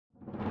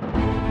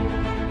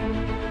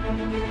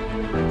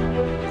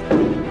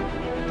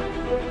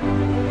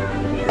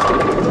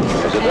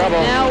was a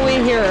double. Now we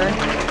hear her.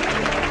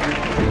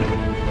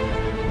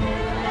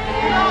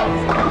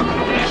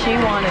 She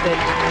wanted it.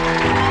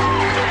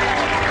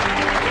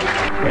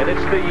 And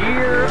it's the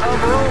year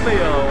of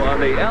Romeo on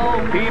the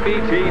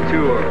LPBT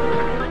Tour.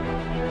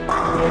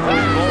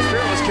 Ball's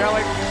fearless,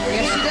 Kelly.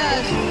 Yes, she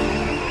does.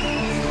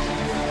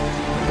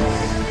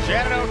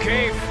 Shannon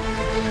O'Keefe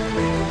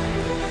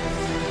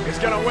is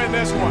going to win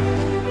this one.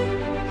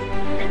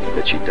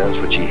 That she does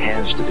what she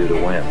has to do to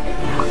win.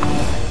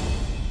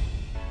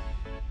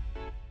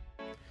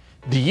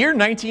 The year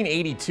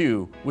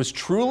 1982 was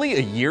truly a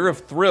year of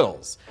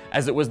thrills,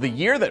 as it was the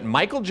year that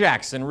Michael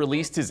Jackson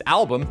released his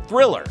album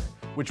Thriller,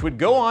 which would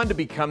go on to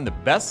become the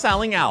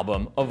best-selling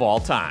album of all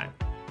time.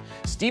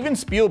 Steven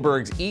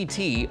Spielberg's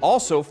E.T.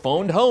 also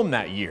phoned home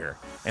that year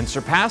and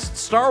surpassed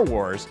Star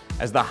Wars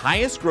as the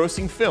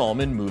highest-grossing film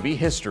in movie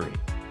history.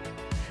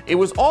 It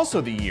was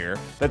also the year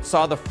that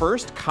saw the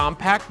first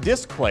compact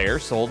disc player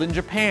sold in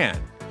Japan,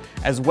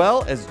 as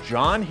well as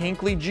John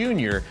Hinckley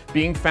Jr.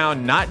 being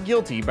found not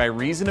guilty by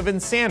reason of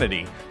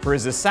insanity for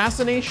his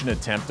assassination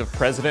attempt of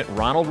President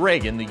Ronald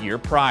Reagan the year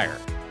prior.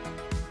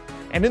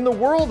 And in the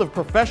world of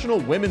professional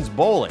women's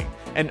bowling,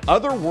 an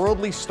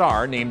otherworldly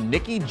star named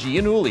Nikki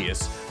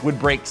Gianulias would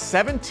break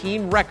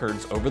 17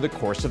 records over the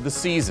course of the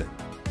season.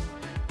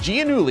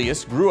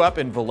 Gianulias grew up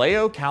in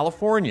Vallejo,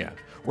 California,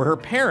 where her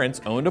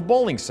parents owned a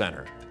bowling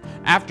center.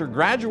 After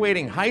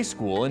graduating high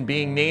school and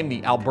being named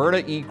the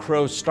Alberta E.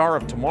 Crow Star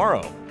of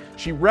Tomorrow,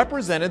 she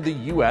represented the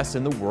U.S.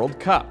 in the World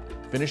Cup,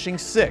 finishing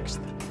 6th,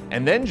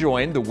 and then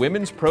joined the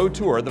Women's Pro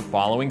Tour the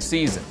following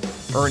season,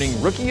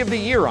 earning Rookie of the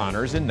Year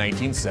honors in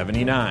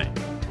 1979.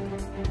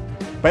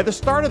 By the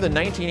start of the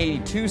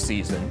 1982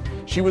 season,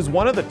 she was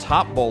one of the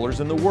top bowlers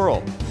in the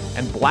world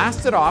and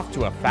blasted off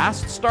to a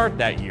fast start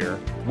that year,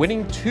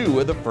 winning 2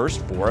 of the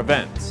first 4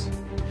 events.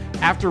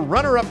 After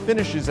runner-up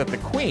finishes at the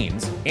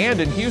Queens and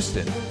in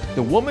Houston,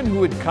 the woman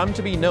who had come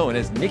to be known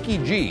as Nikki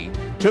G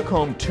took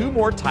home 2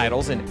 more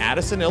titles in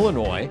Addison,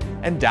 Illinois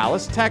and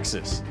Dallas,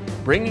 Texas,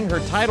 bringing her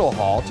title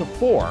haul to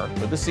 4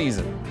 for the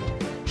season.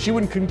 She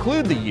would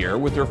conclude the year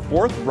with her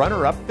 4th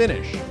runner-up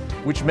finish,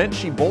 which meant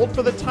she bowled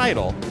for the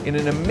title in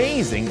an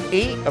amazing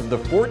 8 of the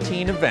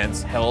 14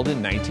 events held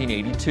in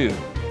 1982.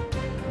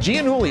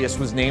 Gianulias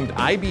was named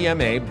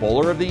IBMA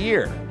Bowler of the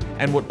Year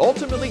and would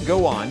ultimately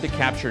go on to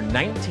capture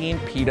 19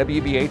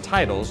 PWBA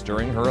titles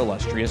during her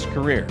illustrious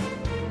career.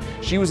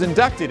 She was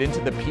inducted into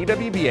the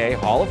PWBA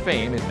Hall of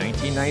Fame in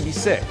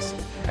 1996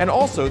 and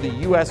also the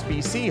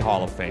USBC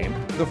Hall of Fame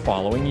the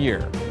following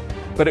year.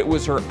 But it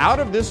was her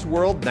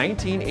out-of-this-world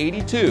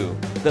 1982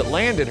 that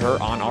landed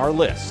her on our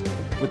list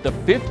with the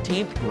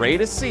 15th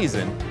greatest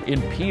season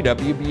in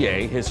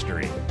PWBA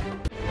history.